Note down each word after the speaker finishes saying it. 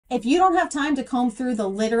If you don't have time to comb through the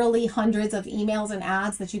literally hundreds of emails and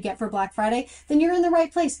ads that you get for Black Friday, then you're in the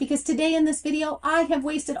right place, because today in this video, I have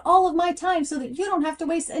wasted all of my time so that you don't have to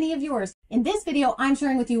waste any of yours. In this video, I'm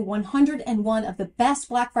sharing with you 101 of the best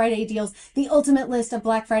Black Friday deals, the ultimate list of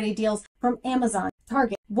Black Friday deals from Amazon,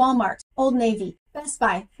 Target, Walmart, Old Navy, Best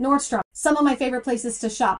Buy, Nordstrom, some of my favorite places to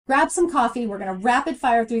shop. Grab some coffee. We're going to rapid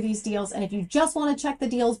fire through these deals. And if you just want to check the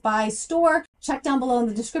deals by store, check down below in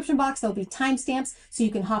the description box. There'll be timestamps so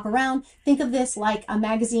you can hop around. Think of this like a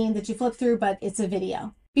magazine that you flip through, but it's a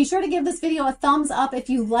video. Be sure to give this video a thumbs up if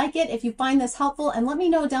you like it, if you find this helpful, and let me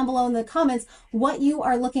know down below in the comments what you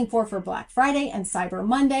are looking for Black Friday and Cyber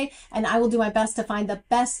Monday, and I will do my best to find the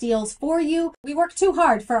best deals for you. We work too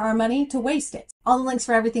hard for our money to waste it. All the links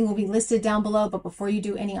for everything will be listed down below, but before you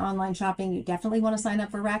do any online shopping, you definitely want to sign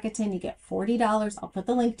up for Rakuten. You get $40. I'll put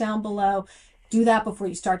the link down below. Do that before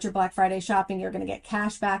you start your Black Friday shopping. You're going to get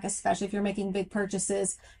cash back, especially if you're making big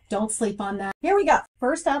purchases. Don't sleep on that. Here we go.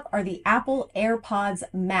 First up are the Apple AirPods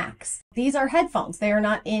Max. These are headphones. They are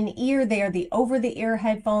not in ear. They are the over-the-ear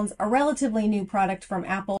headphones, a relatively new product from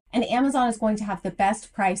Apple. And Amazon is going to have the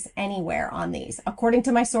best price anywhere on these, according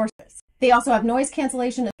to my sources. They also have noise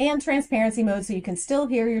cancellation and transparency mode, so you can still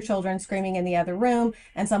hear your children screaming in the other room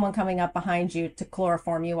and someone coming up behind you to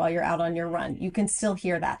chloroform you while you're out on your run. You can still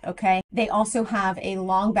hear that, okay? They also have a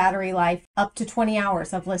long battery life, up to 20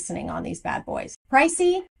 hours of listening on these bad boys.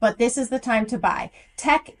 Pricey, but this is the time to buy.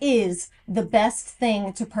 Tech is the best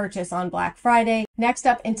thing to purchase on Black Friday. Next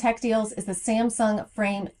up in tech deals is the Samsung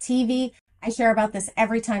Frame TV. I share about this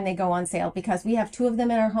every time they go on sale because we have two of them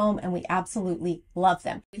in our home and we absolutely love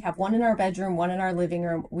them. We have one in our bedroom, one in our living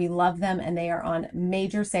room. We love them and they are on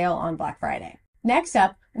major sale on Black Friday. Next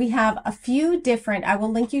up, we have a few different, I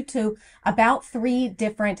will link you to about 3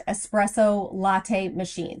 different espresso latte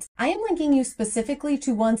machines. I am linking you specifically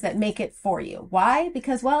to ones that make it for you. Why?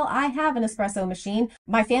 Because, well, I have an espresso machine.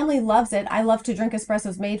 My family loves it. I love to drink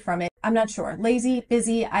espressos made from it. I'm not sure. Lazy,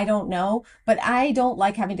 busy, I don't know. But I don't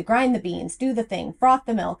like having to grind the beans, do the thing, froth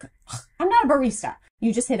the milk. I'm not a barista.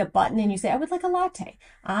 You just hit a button and you say, I would like a latte.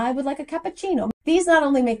 I would like a cappuccino. These not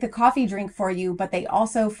only make the coffee drink for you, but they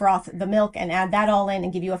also froth the milk and add that all in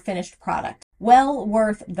and give you a finished product. Well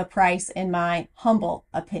worth the price in my humble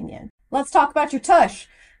opinion. Let's talk about your tush.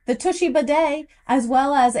 The Tushy bidet, as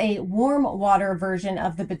well as a warm water version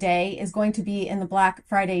of the bidet, is going to be in the Black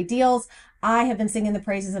Friday deals. I have been singing the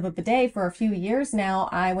praises of a bidet for a few years now.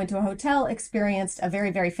 I went to a hotel, experienced a very,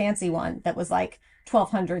 very fancy one that was like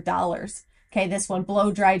 $1,200. Okay, this one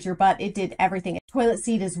blow dried your butt. It did everything. Toilet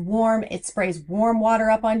seat is warm. It sprays warm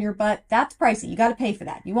water up on your butt. That's pricey. You got to pay for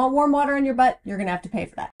that. You want warm water on your butt? You're going to have to pay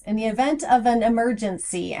for that. In the event of an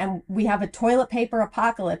emergency and we have a toilet paper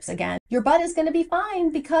apocalypse again, your butt is going to be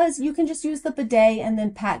fine because you can just use the bidet and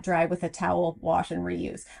then pat dry with a towel, wash and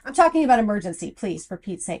reuse. I'm talking about emergency. Please, for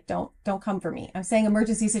Pete's sake, don't come for me. I'm saying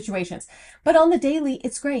emergency situations. But on the daily,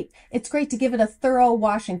 it's great. It's great to give it a thorough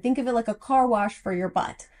washing. Think of it like a car wash for your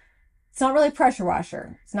butt. It's not really a pressure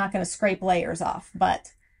washer. It's not going to scrape layers off,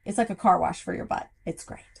 but it's like a car wash for your butt. It's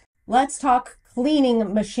great. Let's talk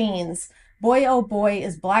cleaning machines. Boy, oh boy,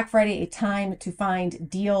 is Black Friday a time to find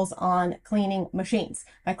deals on cleaning machines.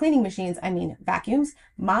 By cleaning machines, I mean vacuums,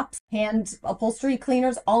 mops, hand upholstery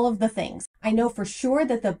cleaners, all of the things. I know for sure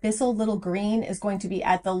that the Bissell Little Green is going to be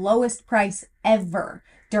at the lowest price ever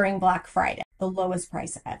during Black Friday. The lowest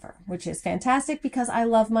price ever, which is fantastic because I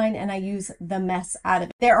love mine and I use the mess out of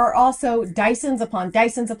it. There are also Dysons upon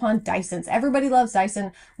Dysons upon Dysons. Everybody loves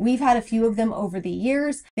Dyson. We've had a few of them over the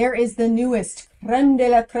years. There is the newest creme de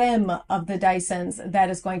la creme of the Dysons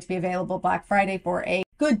that is going to be available Black Friday for a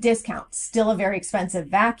good discount. Still a very expensive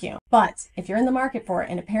vacuum. But if you're in the market for it,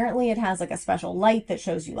 and apparently it has like a special light that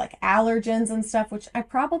shows you like allergens and stuff, which I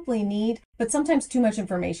probably need, but sometimes too much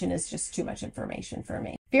information is just too much information for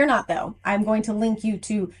me. Fear not though, I'm going to link you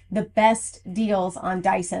to the best deals on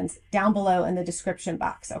Dysons down below in the description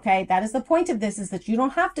box, okay? That is the point of this, is that you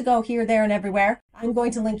don't have to go here, there, and everywhere. I'm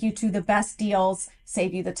going to link you to the best deals,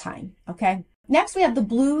 save you the time, okay? Next, we have the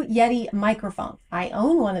Blue Yeti microphone. I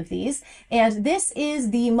own one of these, and this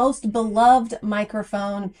is the most beloved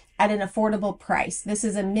microphone at an affordable price. This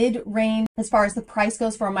is a mid-range as far as the price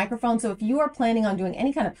goes for a microphone. So if you are planning on doing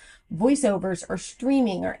any kind of voiceovers or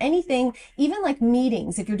streaming or anything, even like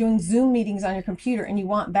meetings, if you're doing Zoom meetings on your computer and you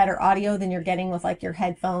want better audio than you're getting with like your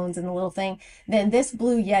headphones and the little thing, then this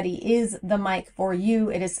Blue Yeti is the mic for you.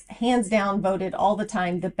 It is hands down voted all the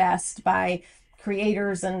time the best by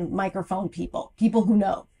creators and microphone people who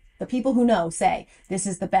know. The people who know say this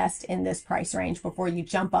is the best in this price range before you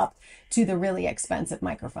jump up to the really expensive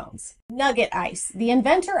microphones. Nugget ice. The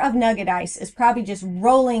inventor of nugget ice is probably just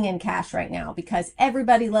rolling in cash right now because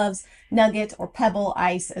everybody loves nugget or pebble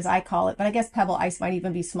ice, as I call it. But I guess pebble ice might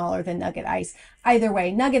even be smaller than nugget ice. Either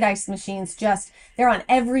way, nugget ice machines they're on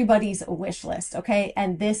everybody's wish list, okay?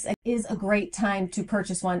 And this is a great time to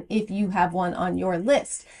purchase one if you have one on your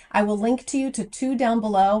list. I will link to you to 2 down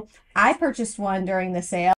below. I purchased one during the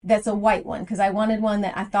sale that's a white one because I wanted one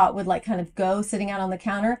that I thought would like kind of go sitting out on the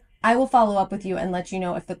counter. I will follow up with you and let you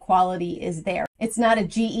know if the quality is there. It's not a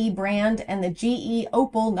GE brand, and the GE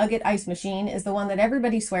Opal Nugget Ice Machine is the one that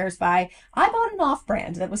everybody swears by. I bought an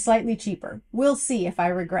off-brand that was slightly cheaper. We'll see if I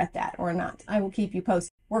regret that or not. I will keep you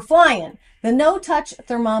posted. We're flying. The no-touch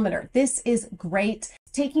thermometer. This is great.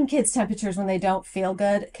 Taking kids' temperatures when they don't feel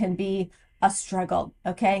good can be a struggle,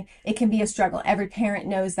 okay? It can be a struggle. Every parent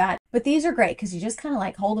knows that. But these are great because you just kind of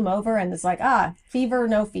like hold them over and it's like, fever,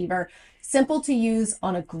 no fever. Simple to use,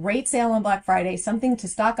 on a great sale on Black Friday, something to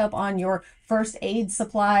stock up on your first aid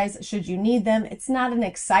supplies should you need them. It's not an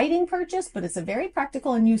exciting purchase, but it's a very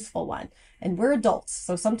practical and useful one. And we're adults,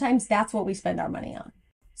 so sometimes that's what we spend our money on.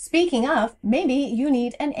 Speaking of, maybe you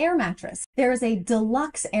need an air mattress. There is a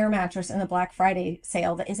deluxe air mattress in the Black Friday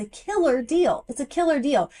sale that is a killer deal. It's a killer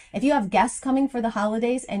deal. If you have guests coming for the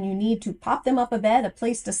holidays and you need to pop them up a bed, a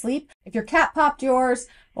place to sleep, if your cat popped yours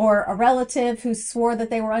or a relative who swore that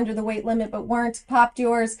they were under the weight limit but weren't popped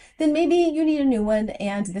yours, then maybe you need a new one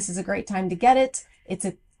and this is a great time to get it. It's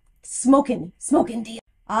a smoking deal.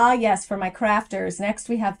 Ah, yes, for my crafters. Next,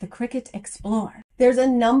 we have the Cricut Explorer. There's a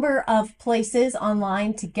number of places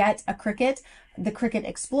online to get a Cricut. The Cricut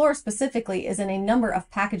Explorer specifically is in a number of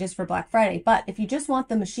packages for Black Friday, but if you just want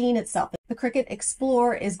the machine itself, the Cricut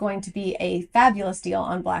Explorer is going to be a fabulous deal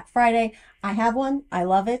on Black Friday. I have one. I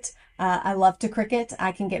love it. I love to Cricut.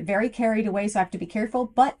 I can get very carried away, so I have to be careful,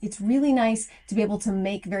 but it's really nice to be able to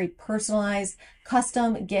make very personalized,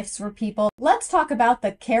 custom gifts for people. Let's talk about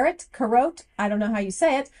the Carrot, I don't know how you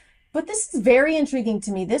say it, but this is very intriguing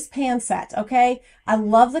to me, this pan set, okay? I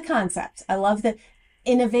love the concept. I love the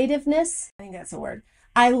innovativeness. I think that's a word.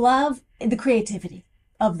 I love the creativity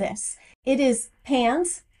of this. It is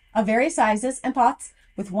pans of various sizes and pots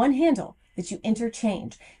with one handle that you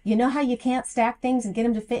interchange. You know how you can't stack things and get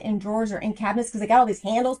them to fit in drawers or in cabinets because they got all these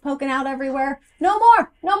handles poking out everywhere? No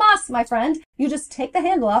more, no mas, my friend. You just take the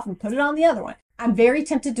handle off and put it on the other one. I'm very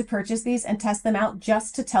tempted to purchase these and test them out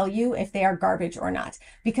just to tell you if they are garbage or not,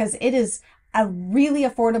 because it is a really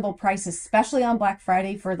affordable price, especially on Black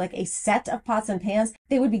Friday, for like a set of pots and pans.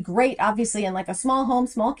 They would be great, obviously, in like a small home,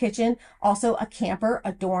 small kitchen, also a camper,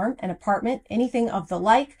 a dorm, an apartment, anything of the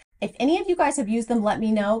like. If any of you guys have used them, let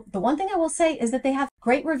me know. The one thing I will say is that they have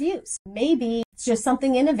great reviews. Maybe it's just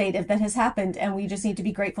something innovative that has happened and we just need to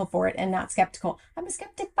be grateful for it and not skeptical. I'm a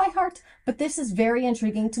skeptic by heart, but this is very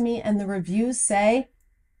intriguing to me and the reviews say,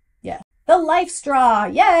 yeah. The Life Straw,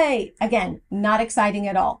 yay! Again, not exciting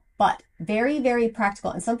at all, but very, very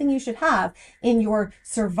practical and something you should have in your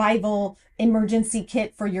survival emergency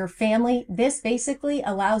kit for your family. This basically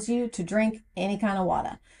allows you to drink any kind of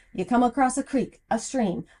water. You come across a creek, a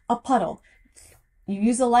stream, a puddle, you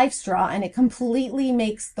use a Life Straw and it completely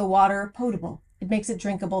makes the water potable. It makes it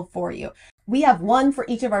drinkable for you. We have one for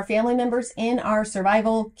each of our family members in our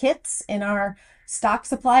survival kits, in our stock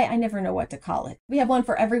supply. I never know what to call it. We have one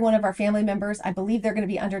for every one of our family members. I believe they're going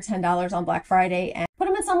to be under $10 on Black Friday, and put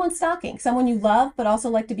them in someone's stocking, someone you love but also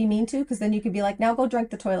like to be mean to, because then you could be like, now go drink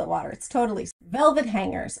the toilet water. It's totally velvet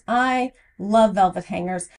hangers. I love velvet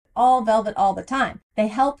hangers. All velvet all the time. They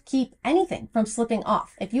help keep anything from slipping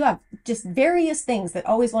off. If you have just various things that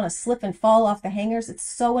always want to slip and fall off the hangers, it's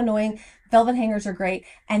so annoying. Velvet hangers are great.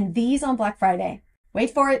 And these on Black Friday,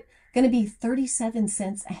 wait for it, going to be 37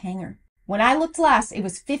 cents a hanger. When I looked last, it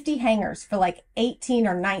was 50 hangers for like $18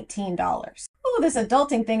 or $19. Ooh, this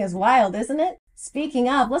adulting thing is wild, isn't it? Speaking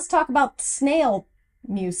of, let's talk about snail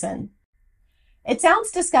mucin. It sounds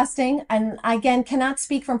disgusting, and again, cannot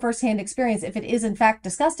speak from firsthand experience if it is in fact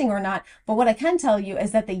disgusting or not, but what I can tell you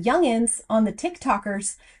is that the youngins on the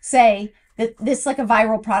TikTokers say that this is like a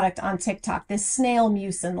viral product on TikTok, this snail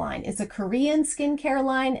mucin line. It's a Korean skincare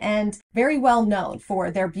line and very well known for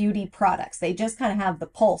their beauty products. They just kind of have the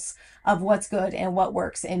pulse of what's good and what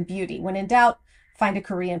works in beauty. When in doubt, find a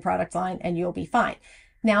Korean product line and you'll be fine.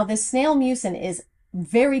 Now, this snail mucin is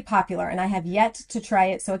very popular, and I have yet to try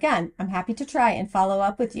it. So again, I'm happy to try and follow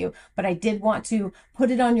up with you, but I did want to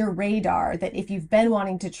put it on your radar that if you've been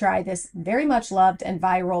wanting to try this very much loved and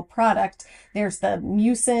viral product, there's the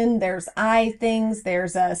mucin, there's eye things,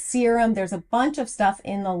 there's a serum, there's a bunch of stuff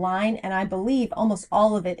in the line, and I believe almost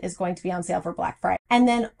all of it is going to be on sale for Black Friday. And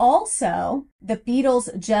then also the Beetles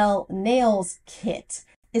Gel Nails Kit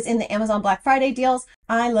is in the Amazon Black Friday deals.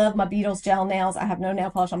 I love my Beetles gel nails. I have no nail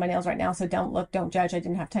polish on my nails right now, so don't look, don't judge. I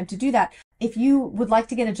didn't have time to do that. If you would like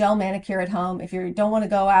to get a gel manicure at home, if you don't want to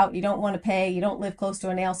go out, you don't want to pay, you don't live close to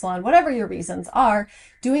a nail salon, whatever your reasons are,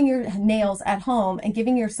 doing your nails at home and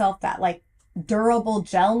giving yourself that like durable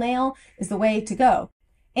gel nail is the way to go.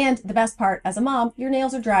 And the best part, as a mom, your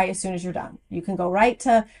nails are dry as soon as you're done. You can go right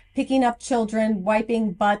to picking up children,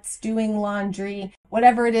 wiping butts, doing laundry,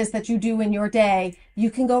 whatever it is that you do in your day, you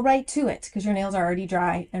can go right to it because your nails are already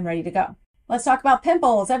dry and ready to go. Let's talk about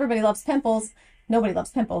pimples. Everybody loves pimples. Nobody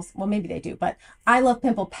loves pimples. Well, maybe they do, but I love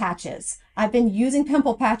pimple patches. I've been using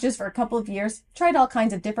pimple patches for a couple of years, tried all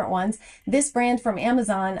kinds of different ones. This brand from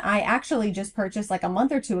Amazon, I actually just purchased like a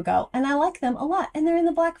month or two ago, and I like them a lot. And they're in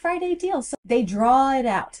the Black Friday deal. So they draw it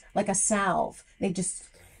out like a salve. They just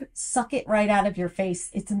suck it right out of your face.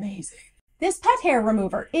 It's amazing. This pet hair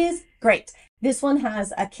remover is great. This one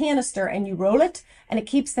has a canister and you roll it and it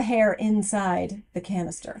keeps the hair inside the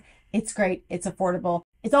canister. It's great. It's affordable.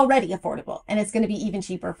 It's already affordable, and it's going to be even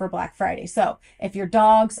cheaper for Black Friday. So if your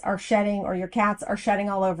dogs are shedding or your cats are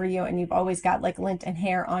shedding all over you and you've always got like lint and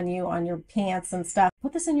hair on you, on your pants and stuff,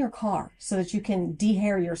 put this in your car so that you can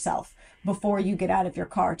de-hair yourself before you get out of your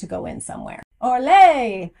car to go in somewhere.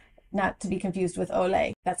 Olay! Not to be confused with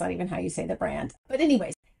Olay. That's not even how you say the brand. But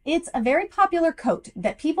anyways, it's a very popular coat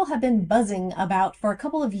that people have been buzzing about for a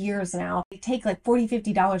couple of years now. They take like $40,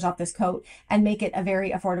 $50 off this coat and make it a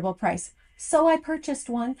very affordable price. So I purchased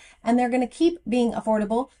one, and they're going to keep being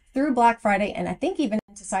affordable through Black Friday, and I think even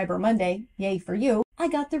into Cyber Monday. Yay for you. I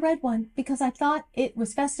got the red one because I thought it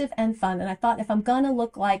was festive and fun, and I thought if I'm going to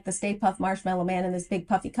look like the Stay Puft Marshmallow Man in this big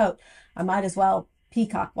puffy coat, I might as well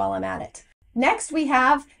peacock while I'm at it. Next, we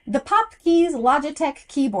have the Pop Keys Logitech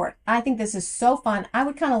keyboard. I think this is so fun. I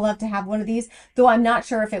would kind of love to have one of these, though I'm not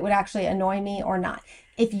sure if it would actually annoy me or not.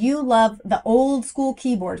 If you love the old school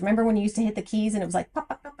keyboards, remember when you used to hit the keys and it was like pop,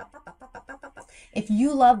 pop, pop, pop, pop, pop, pop, pop, pop, pop. If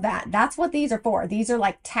you love that, that's what these are for. These are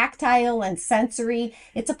like tactile and sensory.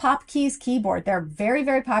 It's a Pop Keys keyboard. They're very,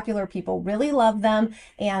 very popular. People really love them.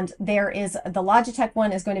 And there is the Logitech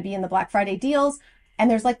one is going to be in the Black Friday deals. And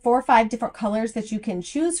there's like 4 or 5 different colors that you can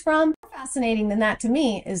choose from. More fascinating than that to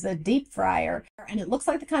me is the deep fryer. And it looks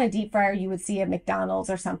like the kind of deep fryer you would see at McDonald's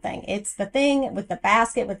or something. It's the thing with the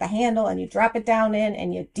basket with the handle and you drop it down in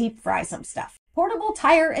and you deep fry some stuff. Portable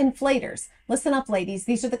tire inflators. Listen up, ladies.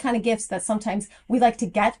 These are the kind of gifts that sometimes we like to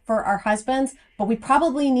get for our husbands, but we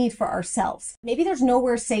probably need for ourselves. Maybe there's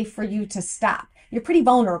nowhere safe for you to stop. You're pretty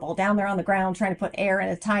vulnerable down there on the ground trying to put air in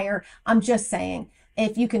a tire. I'm just saying.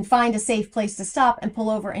 If you can find a safe place to stop and pull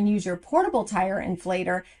over and use your portable tire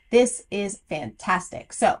inflator, this is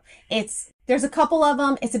fantastic. So there's a couple of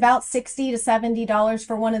them. It's about $60 to $70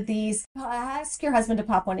 for one of these. Ask your husband to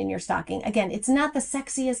pop one in your stocking. Again, it's not the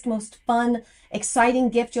sexiest, most fun, exciting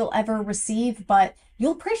gift you'll ever receive, but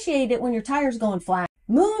you'll appreciate it when your tire's going flat.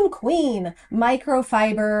 Moon Queen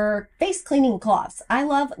microfiber face cleaning cloths. I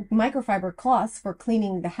love microfiber cloths for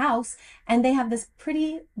cleaning the house, and they have this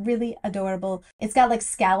pretty, really adorable, it's got like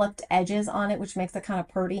scalloped edges on it, which makes it kind of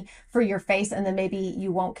pretty for your face, and then maybe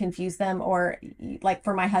you won't confuse them, or like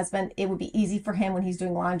for my husband, it would be easy for him when he's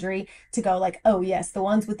doing laundry to go like, oh yes, the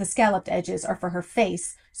ones with the scalloped edges are for her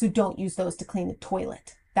face, so don't use those to clean the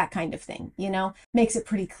toilet. That kind of thing, you know, makes it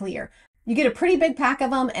pretty clear. You get a pretty big pack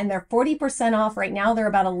of them and they're 40% off. Right now they're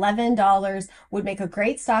about $11. Would make a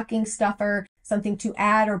great stocking stuffer, something to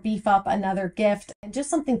add or beef up another gift, and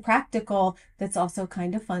just something practical that's also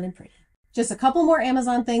kind of fun and pretty. Just a couple more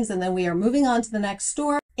Amazon things and then we are moving on to the next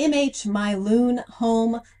store. MH My Loon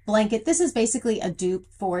Home Blanket. This is basically a dupe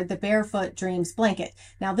for the Barefoot Dreams blanket.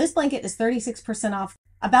 Now this blanket is 36% off.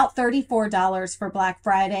 About $34 for Black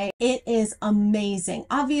Friday. It is amazing.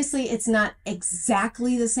 Obviously, it's not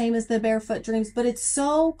exactly the same as the Barefoot Dreams, but it's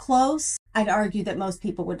so close. I'd argue that most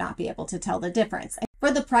people would not be able to tell the difference.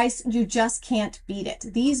 For the price, you just can't beat it.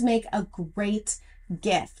 These make a great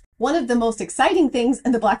gift. One of the most exciting things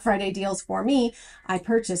in the Black Friday deals for me, I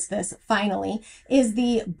purchased this finally, is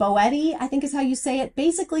the Boetti, I think is how you say it.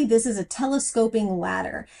 Basically, this is a telescoping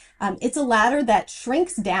ladder. It's a ladder that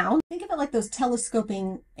shrinks down. Think of it like those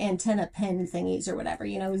telescoping antenna pen thingies or whatever,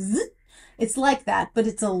 you know, zzz. It's like that, but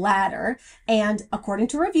it's a ladder. And according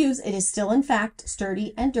to reviews, it is still in fact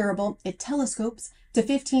sturdy and durable. It telescopes to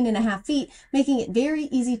 15.5 feet, making it very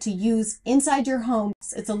easy to use inside your home.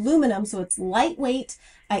 It's aluminum, so it's lightweight.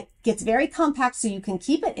 It gets very compact so you can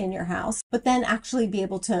keep it in your house, but then actually be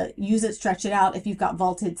able to use it, stretch it out if you've got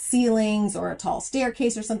vaulted ceilings or a tall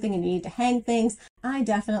staircase or something and you need to hang things. I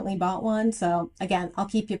definitely bought one. So again, I'll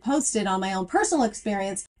keep you posted on my own personal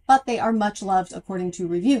experience, but they are much loved according to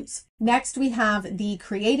reviews. Next, we have the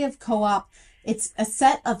Creative Co-op. It's a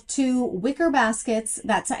set of 2 wicker baskets.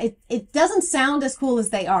 It doesn't sound as cool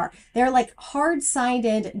as they are. They're like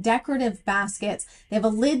hard-sided decorative baskets. They have a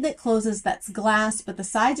lid that closes that's glass, but the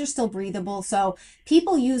sides are still breathable. So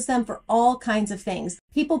people use them for all kinds of things.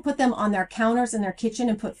 People put them on their counters in their kitchen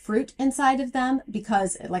and put fruit inside of them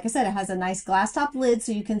because, like I said, it has a nice glass top lid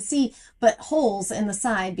so you can see, but holes in the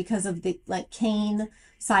side because of the like cane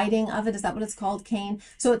siding of it. Is that what it's called? Cane.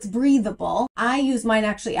 So it's breathable. I use mine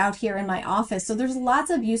actually out here in my office. So there's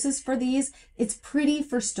lots of uses for these. It's pretty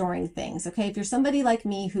for storing things. Okay. If you're somebody like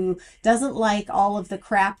me who doesn't like all of the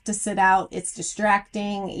crap to sit out, it's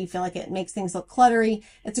distracting. You feel like it makes things look cluttery.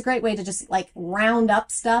 It's a great way to just like round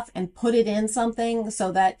up stuff and put it in something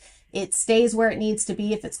so that it stays where it needs to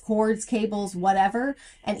be. If it's cords, cables, whatever,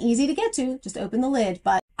 and easy to get to, just open the lid.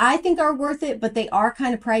 But I think are worth it, but they are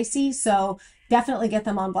kind of pricey. So definitely get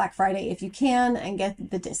them on Black Friday if you can and get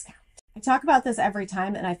the discount. I talk about this every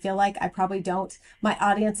time and I feel like I probably don't. My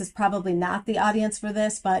audience is probably not the audience for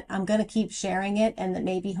this, but I'm going to keep sharing it and that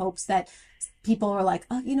maybe hopes that people are like,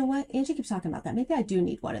 oh, you know what? Angie keeps talking about that. Maybe I do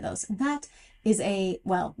need one of those. And that is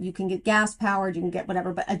well, you can get gas powered, you can get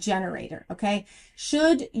whatever, but a generator, okay?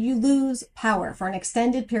 Should you lose power for an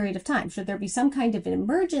extended period of time, should there be some kind of an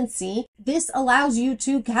emergency, this allows you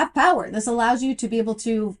to have power. This allows you to be able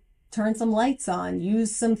to turn some lights on,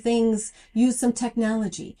 use some things, use some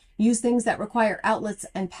technology, use things that require outlets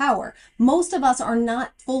and power. Most of us are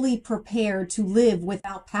not fully prepared to live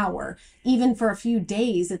without power. Even for a few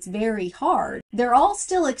days, it's very hard. They're all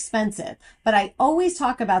still expensive, but I always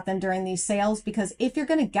talk about them during these sales because if you're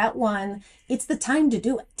going to get one, it's the time to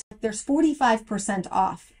do it. There's 45%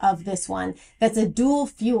 off of this one. That's a dual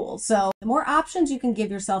fuel. So the more options you can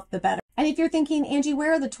give yourself, the better. And if you're thinking, Angie,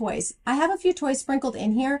 where are the toys? I have a few toys sprinkled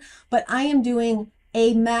in here, but I am doing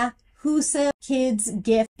a Mahusa Kids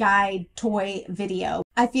Gift Guide toy video.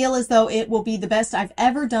 I feel as though it will be the best I've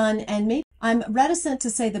ever done, and maybe I'm reticent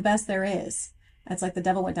to say the best there is. That's like the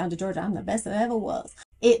devil went down to Georgia. I'm the best there ever was.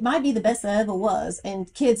 It might be the best there ever was in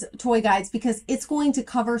kids' toy guides because it's going to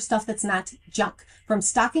cover stuff that's not junk. From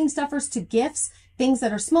stocking stuffers to gifts, things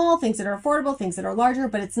that are small, things that are affordable, things that are larger,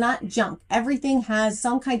 but it's not junk. Everything has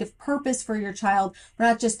some kind of purpose for your child. We're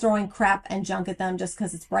not just throwing crap and junk at them just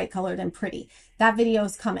because it's bright colored and pretty. That video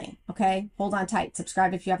is coming, okay? Hold on tight.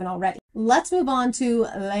 Subscribe if you haven't already. Let's move on to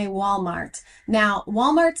Walmart. Now,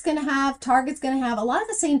 Walmart's going to have, Target's going to have a lot of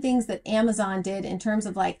the same things that Amazon did in terms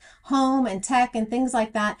of like home and tech and things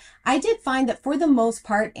like that. I did find that for the most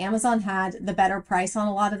part, Amazon had the better price on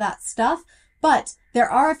a lot of that stuff. But there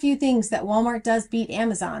are a few things that Walmart does beat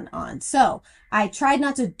Amazon on. So I tried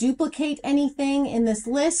not to duplicate anything in this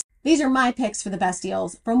list. These are my picks for the best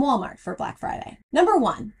deals from Walmart for Black Friday. Number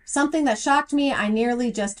 1, something that shocked me. I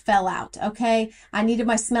nearly just fell out. Okay. I needed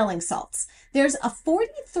my smelling salts. There's a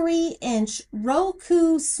 43-inch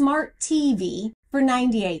Roku smart TV for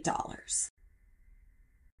 $98.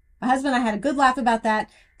 My husband and I had a good laugh about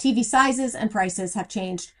that. TV sizes and prices have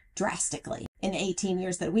changed drastically in 18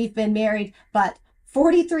 years that we've been married, but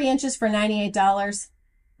 43 inches for $98,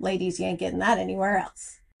 ladies, you ain't getting that anywhere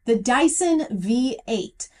else. The Dyson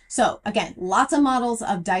V8. So again, lots of models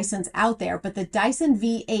of Dysons out there, but the Dyson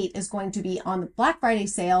V8 is going to be on the Black Friday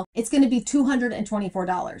sale. It's going to be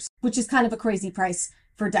 $224, which is kind of a crazy price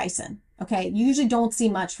for Dyson. Okay. You usually don't see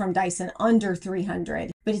much from Dyson under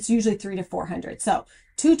 $300, but it's usually $300 to $400. So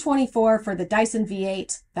 $224 for the Dyson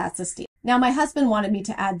V8. That's a steal. Now, my husband wanted me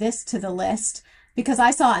to add this to the list because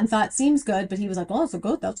I saw it and thought seems good, but he was like, oh, so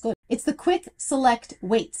good. That's good. It's the Quick Select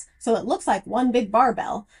weights. So it looks like one big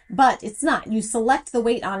barbell, but it's not. You select the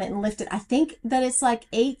weight on it and lift it. I think that it's like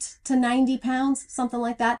 8 to 90 pounds, something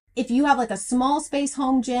like that. If you have like a small space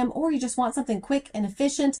home gym or you just want something quick and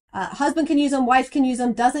efficient, husband can use them, wife can use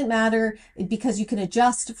them, doesn't matter because you can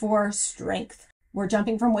adjust for strength. We're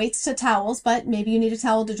jumping from weights to towels, but maybe you need a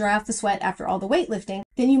towel to dry off the sweat after all the weightlifting.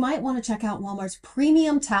 Then you might want to check out Walmart's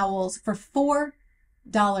premium towels for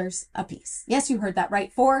 $4 a piece. Yes, you heard that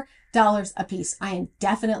right. $4 a piece. I am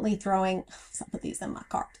definitely throwing some of these in my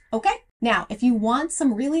cart. Okay. Now, if you want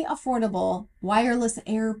some really affordable wireless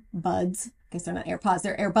earbuds guess they're not AirPods,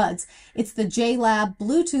 they're earbuds. It's the JLab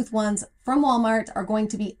Bluetooth ones from Walmart are going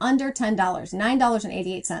to be under $10,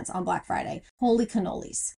 $9.88 on Black Friday. Holy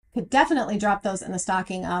cannolis. Could definitely drop those in the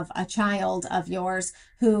stocking of a child of yours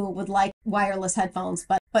who would like wireless headphones,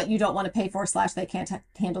 but you don't want to pay for / they can't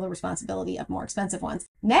handle the responsibility of more expensive ones.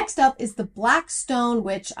 Next up is the Blackstone,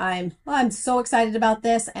 which I'm so excited about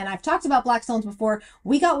this. And I've talked about Blackstones before.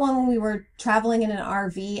 We got one when we were traveling in an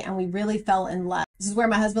RV and we really fell in love. This is where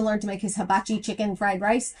my husband learned to make his hibachi chicken fried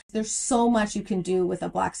rice. There's so much you can do with a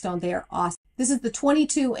Blackstone. They are awesome. This is the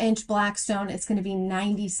 22-inch Blackstone. It's going to be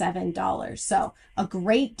 $97. So a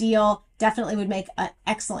great deal. Definitely would make an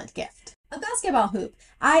excellent gift. A basketball hoop.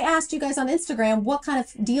 I asked you guys on Instagram what kind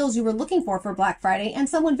of deals you were looking for Black Friday, and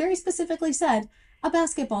someone very specifically said a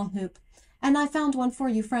basketball hoop. And I found one for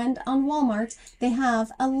you, friend, on Walmart. They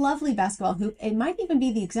have a lovely basketball hoop. It might even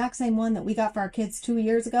be the exact same one that we got for our kids 2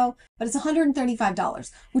 years ago, but it's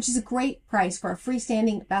 $135, which is a great price for a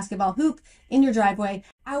freestanding basketball hoop in your driveway.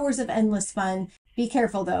 Hours of endless fun. Be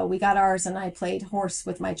careful though. We got ours and I played horse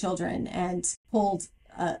with my children and pulled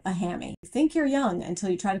a hammy. You think you're young until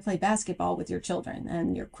you try to play basketball with your children,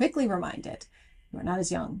 and you're quickly reminded you are not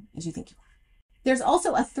as young as you think you are. There's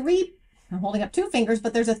also I'm holding up 2 fingers,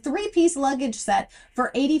 but there's a 3-piece luggage set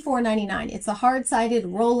for $84.99. It's a hard-sided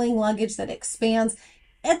rolling luggage that expands.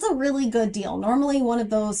 It's a really good deal. Normally one of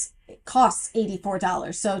those costs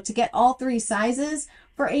 $84. So to get all 3 sizes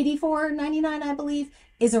for $84.99, I believe,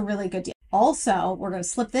 is a really good deal. Also, we're going to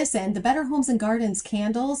slip this in. The Better Homes and Gardens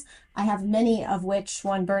candles, I have many of which,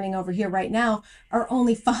 one burning over here right now, are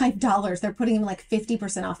only $5. They're putting them like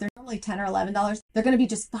 50% off. They're normally $10 or $11. They're going to be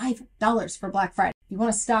just $5 for Black Friday. If you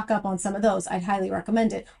want to stock up on some of those, I'd highly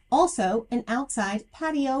recommend it. Also, an outside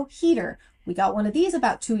patio heater. We got one of these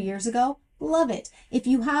about 2 years ago. Love it. If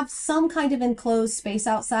you have some kind of enclosed space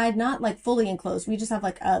outside, not like fully enclosed, we just have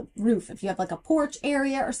like a roof. If you have like a porch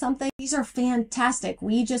area or something, these are fantastic.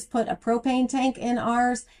 We just put a propane tank in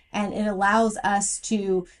ours and it allows us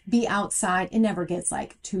to be outside. It never gets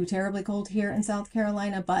like too terribly cold here in South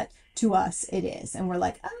Carolina, but to us it is. And we're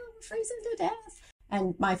like, oh, we're freezing to death.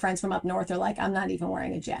 And my friends from up north are like, I'm not even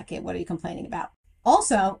wearing a jacket. What are you complaining about?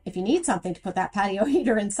 Also, if you need something to put that patio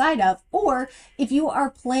heater inside of, or if you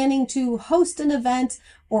are planning to host an event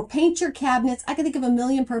or paint your cabinets, I can think of a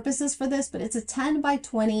million purposes for this, but it's a 10 by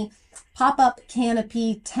 20 pop-up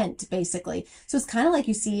canopy tent, basically. So it's kind of like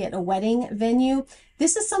you see at a wedding venue.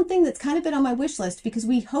 This is something that's kind of been on my wish list because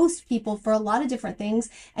we host people for a lot of different things,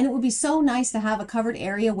 and it would be so nice to have a covered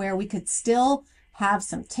area where we could still have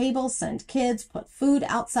some tables, send kids, put food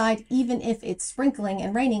outside, even if it's sprinkling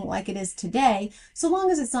and raining like it is today. So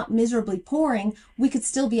long as it's not miserably pouring, we could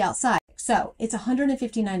still be outside. So it's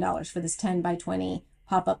 $159 for this 10 by 20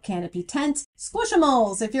 pop-up canopy tent.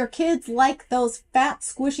 Squishimals, if your kids like those fat,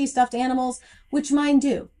 squishy stuffed animals, which mine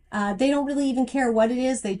do. They don't really even care what it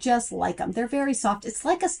is. They just like them. They're very soft. It's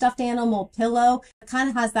like a stuffed animal pillow. It kind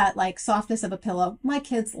of has that like softness of a pillow. My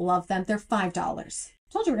kids love them. They're $5.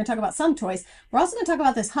 Told you we're going to talk about some toys. We're also going to talk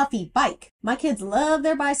about this Huffy bike. My kids love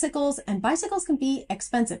their bicycles, and bicycles can be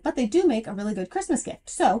expensive, but they do make a really good Christmas gift.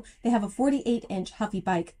 So they have a 48-inch Huffy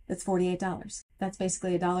bike that's $48. That's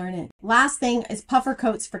basically $1 an inch. Last thing is puffer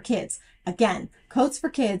coats for kids. Again, coats for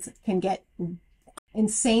kids can get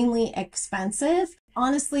insanely expensive.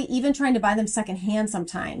 Honestly, even trying to buy them secondhand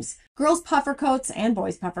sometimes. Girls' puffer coats and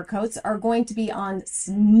boys' puffer coats are going to be on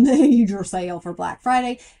major sale for Black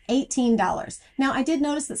Friday, $18. Now, I did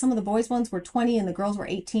notice that some of the boys' ones were $20 and the girls were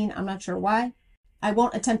 $18. I'm not sure why. I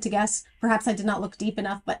won't attempt to guess. Perhaps I did not look deep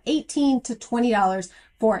enough, but $18 to $20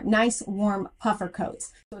 for nice, warm puffer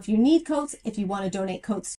coats. So if you need coats, if you want to donate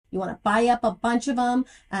coats, you want to buy up a bunch of them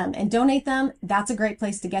and donate them, that's a great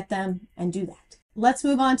place to get them and do that. Let's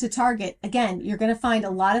move on to Target. Again, you're going to find a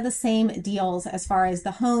lot of the same deals as far as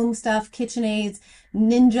the home stuff, KitchenAids,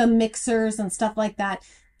 Ninja mixers and stuff like that.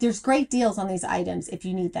 There's great deals on these items if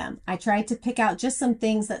you need them. I tried to pick out just some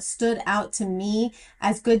things that stood out to me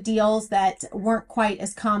as good deals that weren't quite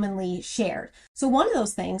as commonly shared. So one of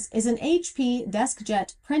those things is an HP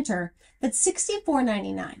DeskJet printer that's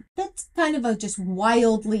 $64.99. That's kind of a just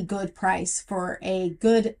wildly good price for a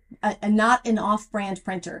good, not an off-brand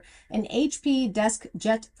printer. An HP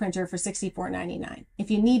DeskJet printer for $64.99.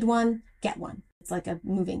 If you need one, get one. It's like a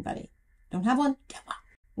moving buddy. Don't have one? Get one.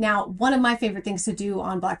 Now, one of my favorite things to do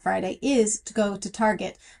on Black Friday is to go to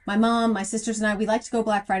Target. My mom, my sisters, and I, we like to go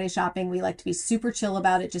Black Friday shopping. We like to be super chill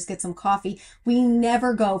about it, just get some coffee. We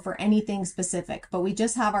never go for anything specific, but we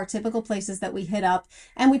just have our typical places that we hit up,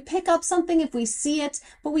 and we pick up something if we see it,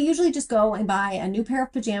 but we usually just go and buy a new pair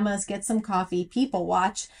of pajamas, get some coffee, people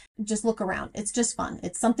watch. just look around. It's just fun.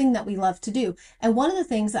 It's something that we love to do. And one of the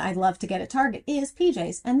things that I love to get at Target is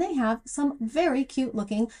PJs. And they have some very cute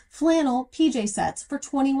looking flannel PJ sets for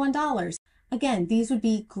 $21. Again, these would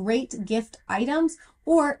be great gift items.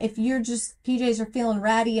 Or if you're just, PJs are feeling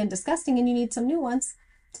ratty and disgusting and you need some new ones,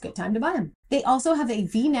 it's a good time to buy them. They also have a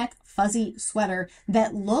V-neck fuzzy sweater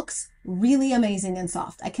that looks really amazing and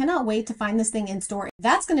soft. I cannot wait to find this thing in store.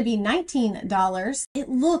 That's going to be $19.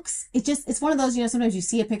 It's one of those, sometimes you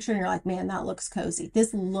see a picture and you're like, man, that looks cozy.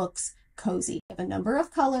 This looks cozy. I have a number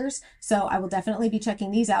of colors, so I will definitely be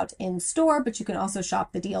checking these out in store, but you can also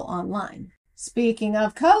shop the deal online. Speaking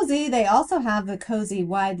of cozy, they also have the cozy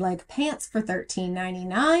wide leg pants for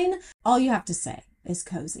 $13.99. All you have to say is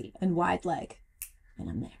cozy and wide leg, and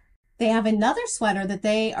I'm there. They have another sweater that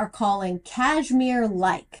they are calling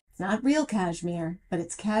cashmere-like. It's not real cashmere, but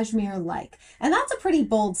it's cashmere-like. And that's a pretty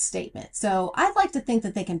bold statement. So I'd like to think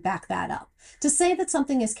that they can back that up. To say that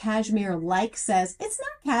something is cashmere-like says it's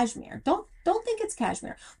not cashmere. Don't think it's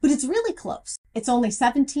cashmere, but it's really close. It's only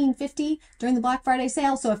 $17.50 during the Black Friday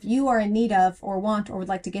sale. So if you are in need of or want or would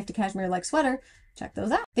like to gift a cashmere-like sweater, check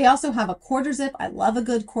those out. They also have a quarter zip. I love a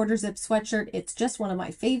good quarter zip sweatshirt. It's just one of my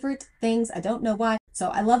favorite things. I don't know why. So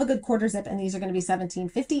I love a good quarter zip, and these are going to be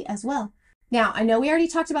 $17.50 as well. Now, I know we already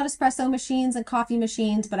talked about espresso machines and coffee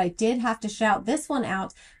machines, but I did have to shout this one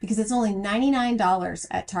out because it's only $99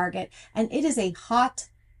 at Target, and it is a hot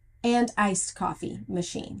and iced coffee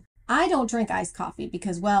machine. I don't drink iced coffee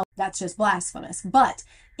because, well, that's just blasphemous. But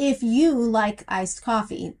if you like iced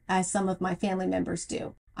coffee, as some of my family members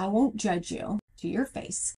do, I won't judge you to your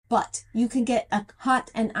face, but you can get a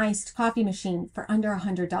hot and iced coffee machine for under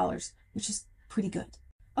 $100, which is pretty good.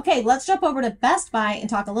 Okay, let's jump over to Best Buy and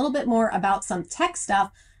talk a little bit more about some tech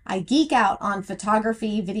stuff. I geek out on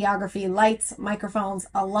photography, videography, lights, microphones.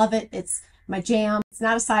 I love it. It's my jam. It's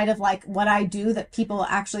not a side of like what I do that people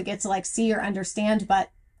actually get to like see or understand, but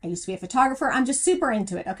I used to be a photographer. I'm just super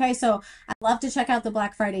into it. Okay, so I love to check out the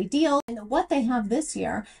Black Friday deal. And what they have this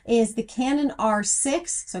year is the Canon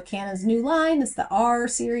R6. So Canon's new line is the R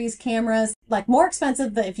series cameras. Like more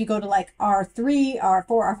expensive than if you go to like R3, R4,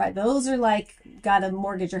 R5. Those are like gotta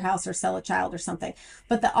mortgage your house or sell a child or something.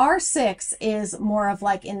 But the R6 is more of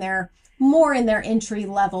like in their entry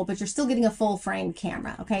level, but you're still getting a full frame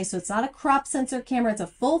camera. Okay, so it's not a crop sensor camera, it's a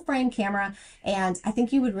full frame camera, and I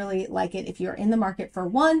think you would really like it if you're in the market for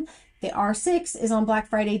one. The R6 is on Black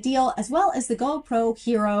Friday deal, as well as the GoPro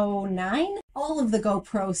Hero 9, all of the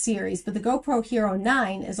GoPro series, but the GoPro Hero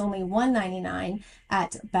 9 is only $199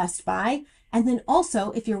 at Best Buy. And then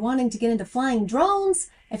also, if you're wanting to get into flying drones,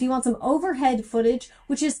 if you want some overhead footage,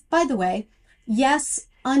 which is, by the way, yes,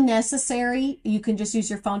 unnecessary. You can just use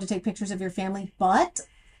your phone to take pictures of your family, but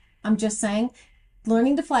I'm just saying,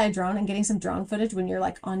 learning to fly a drone and getting some drone footage when you're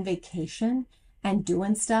like on vacation and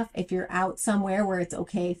doing stuff, if you're out somewhere where it's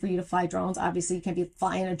okay for you to fly drones, obviously you can be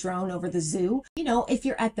flying a drone over the zoo. If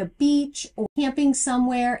you're at the beach or camping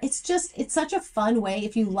somewhere, it's such a fun way.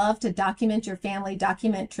 If you love to document your family,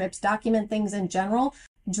 document trips, document things in general,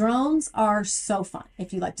 drones are so fun.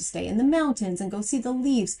 If you like to stay in the mountains and go see the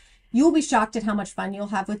leaves, you'll be shocked at how much fun you'll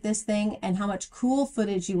have with this thing and how much cool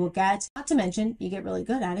footage you will get. Not to mention, you get really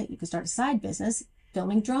good at it. You can start a side business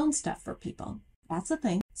filming drone stuff for people. That's the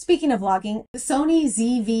thing. Speaking of vlogging, the Sony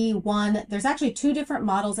ZV-1, there's actually two different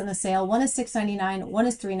models in the sale. One is $699, one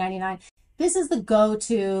is $399. This is the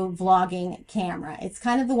go-to vlogging camera. It's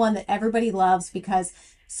kind of the one that everybody loves because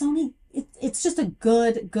Sony, it's just a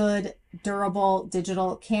good, durable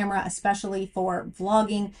digital camera, especially for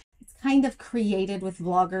vlogging. Kind of created with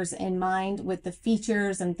vloggers in mind with the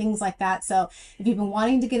features and things like that. So if you've been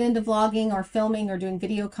wanting to get into vlogging or filming or doing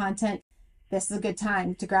video content, this is a good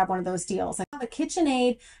time to grab one of those deals. I have a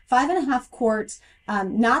KitchenAid 5.5 quart,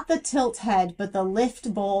 not the tilt head, but the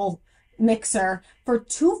lift bowl mixer for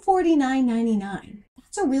 $249.99.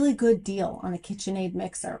 That's a really good deal on a KitchenAid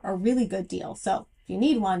mixer, a really good deal. So if you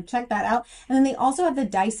need one, check that out. And then they also have the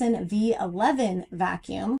Dyson V11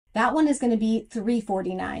 vacuum. That one is going to be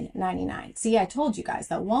 $349.99. See, I told you guys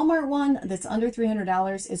that Walmart one that's under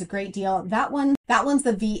 $300 is a great deal. That one's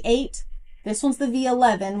the V8. This one's the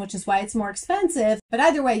V11, which is why it's more expensive. But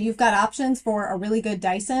either way, you've got options for a really good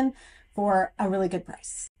Dyson for a really good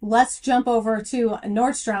price. Let's jump over to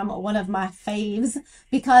Nordstrom, one of my faves,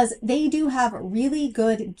 because they do have really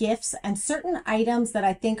good gifts and certain items that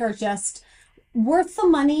I think are just worth the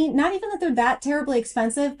money. Not even that they're that terribly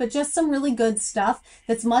expensive, but just some really good stuff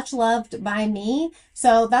that's much loved by me.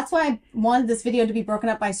 So that's why I wanted this video to be broken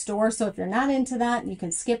up by store. So if you're not into that, you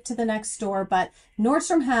can skip to the next store. But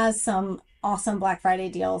Nordstrom has some awesome Black Friday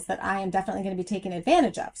deals that I am definitely going to be taking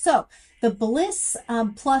advantage of. So the Bliss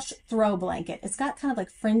plush throw blanket, it's got kind of like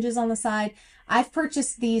fringes on the side. I've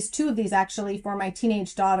purchased two of these actually for my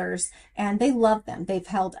teenage daughters, and they love them. They've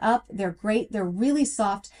held up. They're great. They're really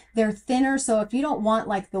soft. They're thinner. So if you don't want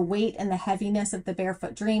like the weight and the heaviness of the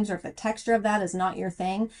Barefoot Dreams, or if the texture of that is not your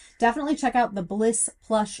thing, definitely check out the Bliss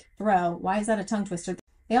plush throw. Why is that a tongue twister?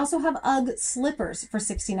 They also have UGG slippers for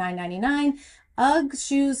 $69.99. UGG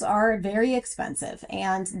shoes are very expensive,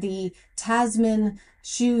 and the Tasman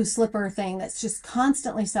shoe slipper thing that's just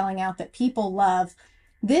constantly selling out that people love.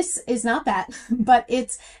 This is not that, but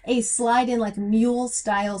it's a slide-in like mule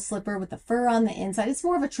style slipper with the fur on the inside. It's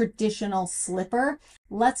more of a traditional slipper.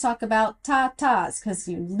 Let's talk about tatas, because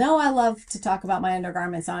you know I love to talk about my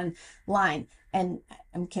undergarments online. And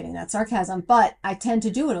I'm kidding, that's sarcasm, but I tend to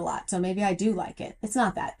do it a lot, so maybe I do like it. It's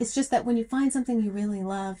not that. It's just that when you find something you really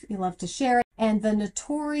love, you love to share it. And the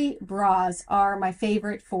Notori bras are my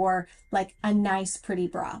favorite for like a nice, pretty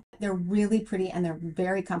bra. They're really pretty and they're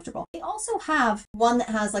very comfortable. They also have one that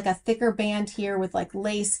has like a thicker band here with like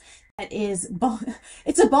lace that is,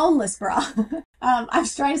 it's a boneless bra. I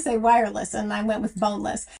was trying to say wireless and I went with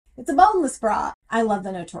boneless. It's a boneless bra. I love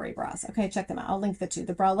the Notori bras. Okay, check them out. I'll link the two.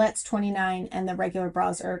 The bralettes $29 and the regular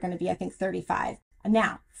bras are going to be, I think, $35.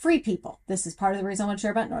 Now, Free People. This is part of the reason I want to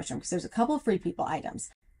share about Nordstrom, because there's a couple of Free People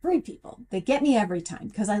items. Free People, they get me every time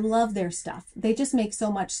because I love their stuff. They just make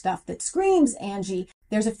so much stuff that screams Angie.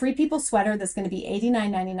 There's a Free People sweater that's going to be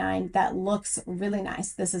 $89.99 that looks really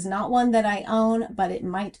nice. This is not one that I own, but it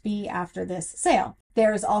might be after this sale.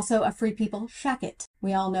 There is also a Free People shacket.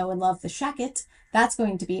 We all know and love the shacket. That's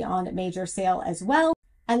going to be on major sale as well.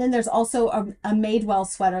 And then there's also a Madewell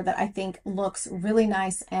sweater that I think looks really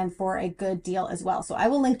nice and for a good deal as well. So I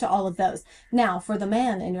will link to all of those. Now, for the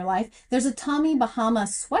man in your life, there's a Tommy Bahama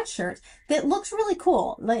sweatshirt that looks really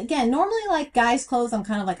cool. Like, again, normally like guys' clothes, I'm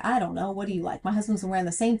kind of like, I don't know, what do you like? My husband's been wearing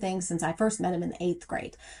the same thing since I first met him in the 8th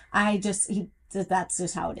grade. That's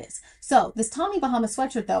just how it is. So this Tommy Bahama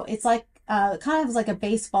sweatshirt though, it's like kind of like a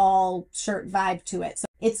baseball shirt vibe to it. So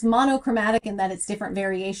it's monochromatic in that it's different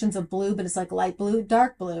variations of blue, but it's like light blue,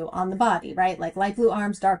 dark blue on the body, right? Like light blue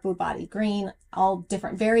arms, dark blue body, green, all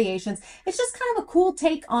different variations. It's just kind of a cool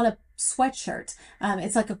take on a sweatshirt.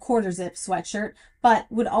 It's like a quarter zip sweatshirt, but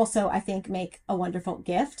would also, I think, make a wonderful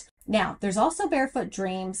gift. Now, there's also Barefoot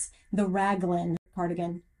Dreams, the raglan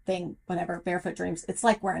cardigan thing, whatever, Barefoot Dreams. It's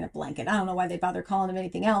like wearing a blanket. I don't know why they bother calling them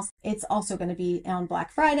anything else. It's also going to be on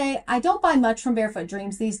Black Friday. I don't buy much from Barefoot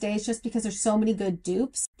Dreams these days just because there's so many good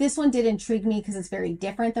dupes. This one did intrigue me because it's very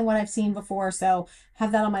different than what I've seen before, so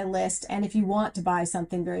have that on my list. And if you want to buy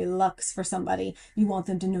something very luxe for somebody, you want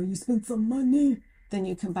them to know you spent some money, then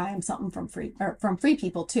you can buy them something from Free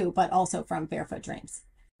People too, but also from Barefoot Dreams.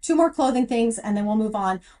 2 more clothing things and then we'll move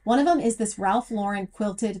on. One of them is this Ralph Lauren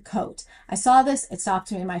quilted coat. I saw this, it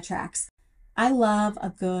stopped me in my tracks. I love a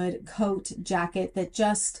good coat jacket that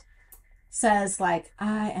just says like,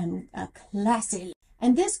 I am a classy.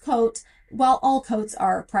 And this coat, while all coats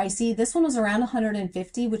are pricey, this one was around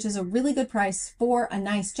 $150, which is a really good price for a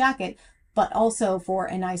nice jacket, but also for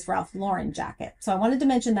a nice Ralph Lauren jacket. So I wanted to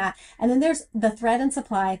mention that. And then there's the Thread and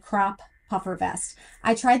Supply crop puffer vest.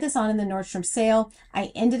 I tried this on in the Nordstrom sale.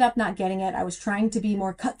 I ended up not getting it. I was trying to be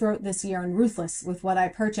more cutthroat this year and ruthless with what I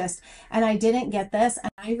purchased, and I didn't get this, and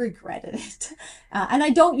I regretted it. And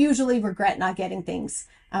I don't usually regret not getting things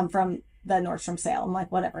from the Nordstrom sale. I'm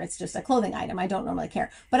like, whatever, it's just a clothing item. I don't normally care.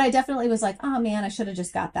 But I definitely was like, oh man, I should have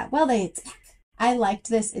just got that. Well, I liked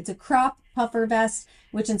this. It's a crop puffer vest,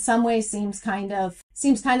 which in some ways seems kind of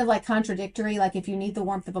like contradictory. Like if you need the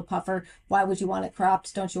warmth of a puffer, why would you want it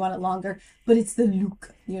cropped? Don't you want it longer? But it's the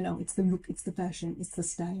look, you know, it's the look, it's the fashion, it's the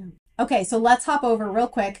style. Okay, so let's hop over real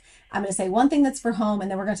quick. I'm going to say one thing that's for home, and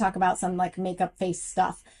then we're going to talk about some like makeup face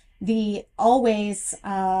stuff. The Always,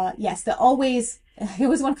 the Always, I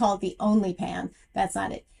always want to call it the Only Pan. That's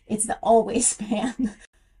not it. It's the Always Pan.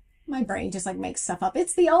 My brain just like makes stuff up.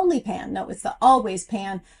 It's the Only Pan. No, it's the Always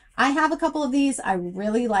Pan. I have a couple of these. I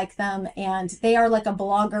really like them, and they are like a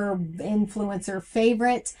blogger influencer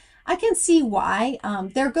favorite. I can see why.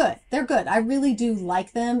 They're good. They're good. I really do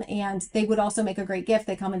like them, and they would also make a great gift.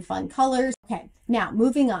 They come in fun colors. Okay, now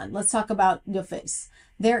moving on. Let's talk about your face.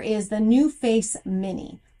 There is the NuFace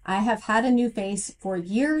Mini. I have had a NuFace for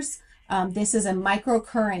years. This is a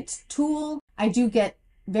microcurrent tool. I do get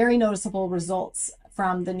very noticeable results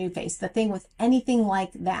from the NuFace. The thing with anything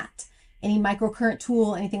like that, any microcurrent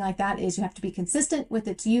tool, anything like that, is you have to be consistent with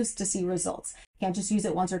its use to see results. You can't just use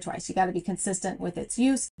it once or twice. You got to be consistent with its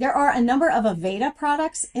use. There are a number of Aveda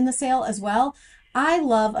products in the sale as well. I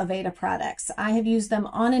love Aveda products. I have used them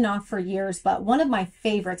on and off for years, but one of my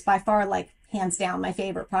favorites, by far, like hands down, my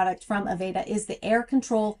favorite product from Aveda is the Air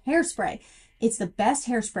Control Hairspray. It's the best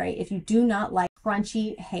hairspray if you do not like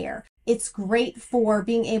crunchy hair. It's great for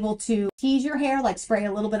being able to tease your hair, like spray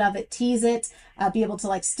a little bit of it, tease it, be able to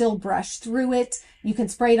like still brush through it. You can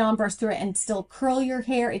spray it on, brush through it, and still curl your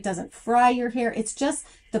hair. It doesn't fry your hair. It's just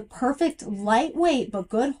the perfect lightweight but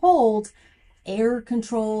good hold air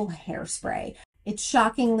control hairspray. It's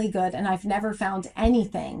shockingly good, and I've never found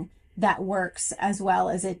anything that works as well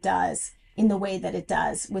as it does in the way that it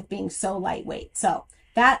does with being so lightweight. So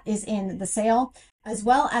that is in the sale, as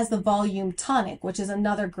well as the Volume Tonic, which is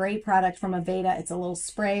another great product from Aveda. It's a little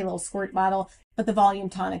spray, a little squirt bottle, but the Volume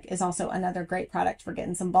Tonic is also another great product for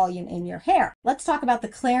getting some volume in your hair. Let's talk about the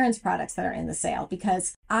Clarins products that are in the sale,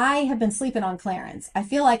 because I have been sleeping on Clarins. I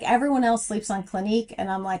feel like everyone else sleeps on Clinique,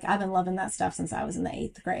 and I'm like, I've been loving that stuff since I was in the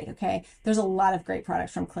 8th grade, okay? There's a lot of great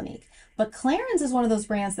products from Clinique. But Clarins is one of those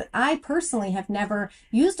brands that I personally have never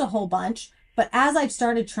used a whole bunch, but as I've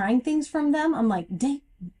started trying things from them, I'm like, dang,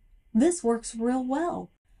 this works real well.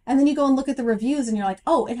 And then you go and look at the reviews and you're like,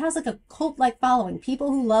 oh, it has like a cult-like following.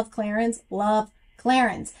 People who love Clarins love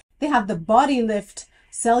Clarins. They have the Body Lift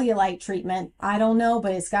cellulite treatment. I don't know,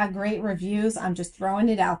 but it's got great reviews. I'm just throwing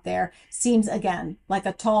it out there. Seems, again, like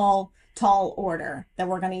a tall order that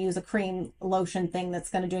we're going to use a cream lotion thing that's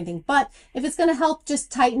going to do anything. But if it's going to help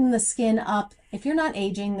just tighten the skin up, if you're not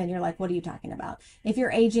aging, then you're like, what are you talking about? If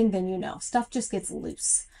you're aging, then you know. Stuff just gets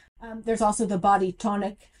loose. There's also the Body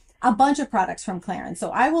Tonic. A bunch of products from Clarins.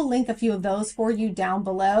 So I will link a few of those for you down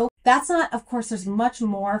below. That's not, of course, there's much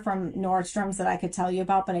more from Nordstrom's that I could tell you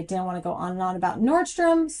about, but I didn't want to go on and on about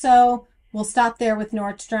Nordstrom. So we'll stop there with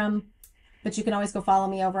Nordstrom, but you can always go follow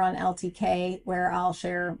me over on LTK, where I'll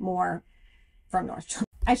share more from Nordstrom.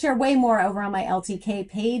 I share way more over on my LTK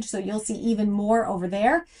page, so you'll see even more over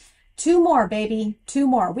there. 2 more, baby, 2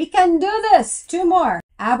 more. We can do this. 2 more.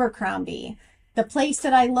 Abercrombie. The place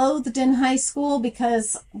that I loathed in high school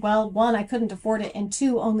because, well, 1, I couldn't afford it, and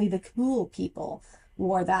 2, only the cool people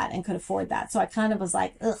wore that and could afford that. So I kind of was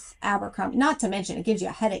like, ugh, Abercrombie. Not to mention, it gives you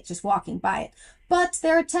a headache just walking by it. But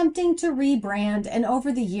they're attempting to rebrand, and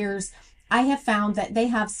over the years, I have found that they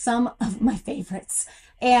have some of my favorites.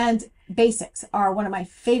 And basics are one of my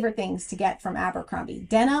favorite things to get from Abercrombie.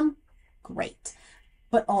 Denim, great.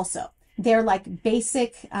 But also, they're like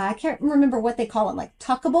basic, I can't remember what they call them, like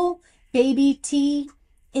tuckable baby tee.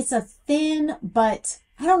 It's a thin, but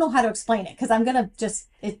I don't know how to explain it because I'm just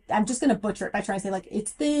going to butcher it by trying to say like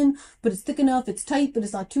it's thin, but it's thick enough. It's tight, but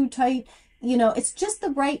it's not too tight. You know, it's just the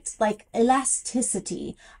right like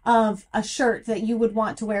elasticity of a shirt that you would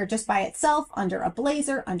want to wear just by itself, under a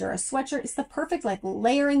blazer, under a sweatshirt. It's the perfect like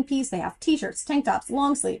layering piece. They have t-shirts, tank tops,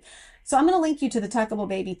 long sleeve. So I'm going to link you to the tuckable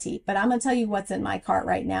baby tee, but I'm going to tell you what's in my cart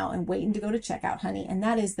right now and waiting to go to checkout, honey. And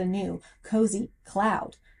that is the new Cozy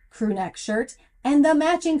Cloud crew neck shirt and the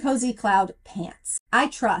matching Cozy Cloud pants. I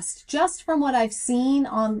trust, just from what I've seen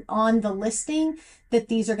on the listing, that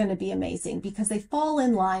these are going to be amazing because they fall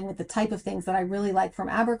in line with the type of things that I really like from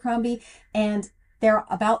Abercrombie, and they're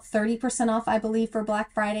about 30% off, I believe, for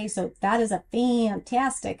Black Friday. So that is a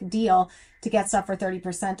fantastic deal to get stuff for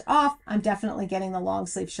 30% off. I'm definitely getting the long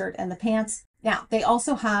sleeve shirt and the pants. Now, they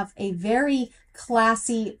also have a very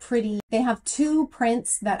classy, pretty, they have 2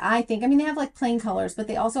 prints that I think, I mean, they have like plain colors, but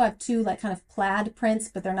they also have 2 like kind of plaid prints,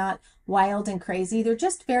 but they're not wild and crazy. They're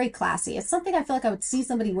just very classy. It's something I feel like I would see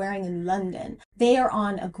somebody wearing in London. They are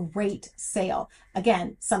on a great sale.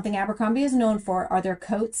 Again, something Abercrombie is known for are their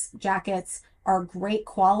coats, jackets, are great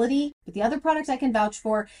quality. But the other product I can vouch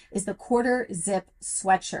for is the quarter zip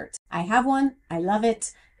sweatshirt. I have one. I love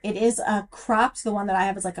it. It is a cropped, the one that I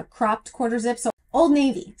have is like a cropped quarter zip. So Old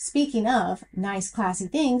Navy, speaking of nice, classy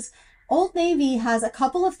things, Old Navy has a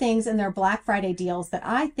couple of things in their Black Friday deals that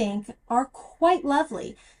I think are quite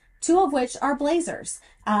lovely. 2 of which are blazers.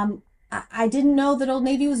 I didn't know that Old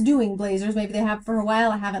Navy was doing blazers. Maybe they have for a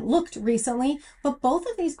while. I haven't looked recently, but both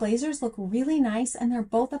of these blazers look really nice, and they're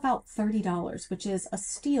both about $30, which is a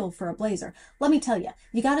steal for a blazer. Let me tell you,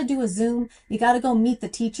 you got to do a Zoom. You got to go meet the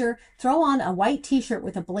teacher, throw on a white t-shirt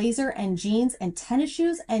with a blazer and jeans and tennis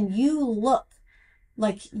shoes, and you look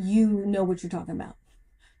like you know what you're talking about.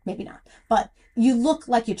 Maybe not, but you look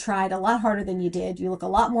like you tried a lot harder than you did. You look a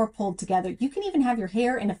lot more pulled together. You can even have your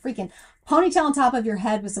hair in a freaking ponytail on top of your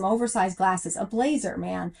head with some oversized glasses. A blazer,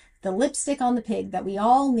 man. The lipstick on the pig that we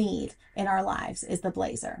all need in our lives is the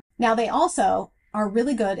blazer. Now, they also are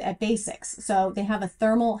really good at basics. So they have a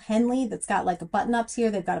thermal Henley that's got like a button ups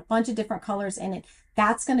here. They've got a bunch of different colors in it.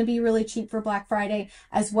 That's going to be really cheap for Black Friday,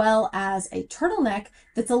 as well as a turtleneck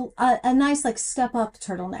that's a nice like step up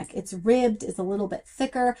turtleneck. It's ribbed, it's a little bit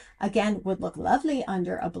thicker. Again, would look lovely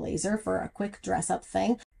under a blazer for a quick dress up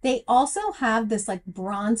thing. They also have this like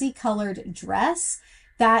bronzy colored dress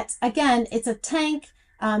that, again, it's a tank.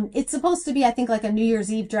 It's supposed to be, I think, like a New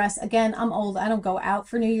Year's Eve dress. Again, I'm old. I don't go out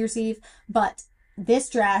for New Year's Eve, but this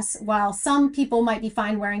dress, while some people might be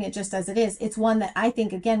fine wearing it just as it is, it's one that I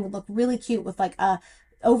think, again, would look really cute with like a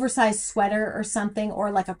oversized sweater or something,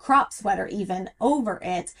 or like a crop sweater even over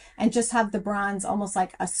it, and just have the bronze almost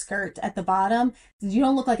like a skirt at the bottom. You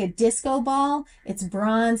don't look like a disco ball. It's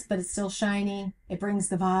bronze, but it's still shiny. It brings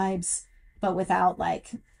the vibes, but without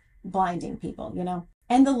like blinding people, you know?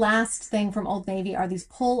 And the last thing from Old Navy are these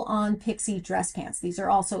pull-on pixie dress pants. These are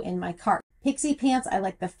also in my cart. Pixie pants, I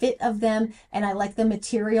like the fit of them, and I like the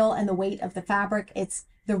material and the weight of the fabric. It's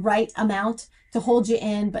the right amount to hold you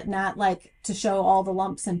in, but not like to show all the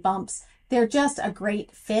lumps and bumps. They're just a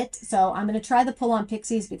great fit. So I'm going to try the pull-on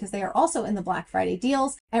pixies because they are also in the Black Friday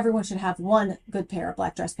deals. Everyone should have one good pair of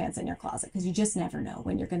black dress pants in your closet because you just never know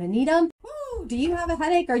when you're going to need them. Woo! Do you have a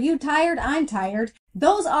headache? Are you tired? I'm tired.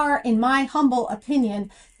 Those are, in my humble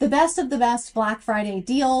opinion, the best of the best Black Friday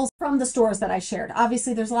deals from the stores that I shared.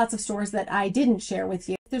 Obviously, there's lots of stores that I didn't share with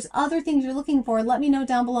you. If there's other things you're looking for, let me know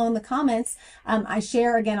down below in the comments. I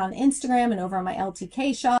share again on Instagram and over on my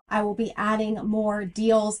LTK shop. I will be adding more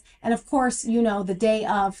deals. And of course, you know, the day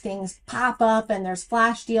of things pop up and there's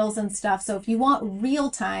flash deals and stuff. So if you want real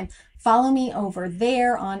time, follow me over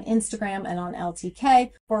there on Instagram and on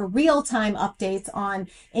LTK for real-time updates on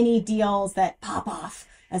any deals that pop off,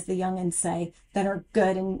 as the youngins say, that are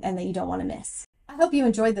good and that you don't want to miss. I hope you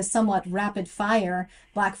enjoyed this somewhat rapid fire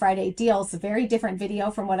Black Friday deal. It's a very different video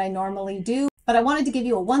from what I normally do, but I wanted to give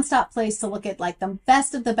you a one-stop place to look at like the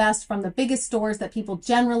best of the best from the biggest stores that people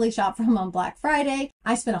generally shop from on Black Friday.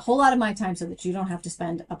 I spent a whole lot of my time so that you don't have to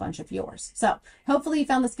spend a bunch of yours. So hopefully you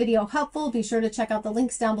found this video helpful. Be sure to check out the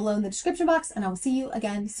links down below in the description box, and I will see you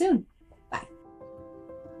again soon.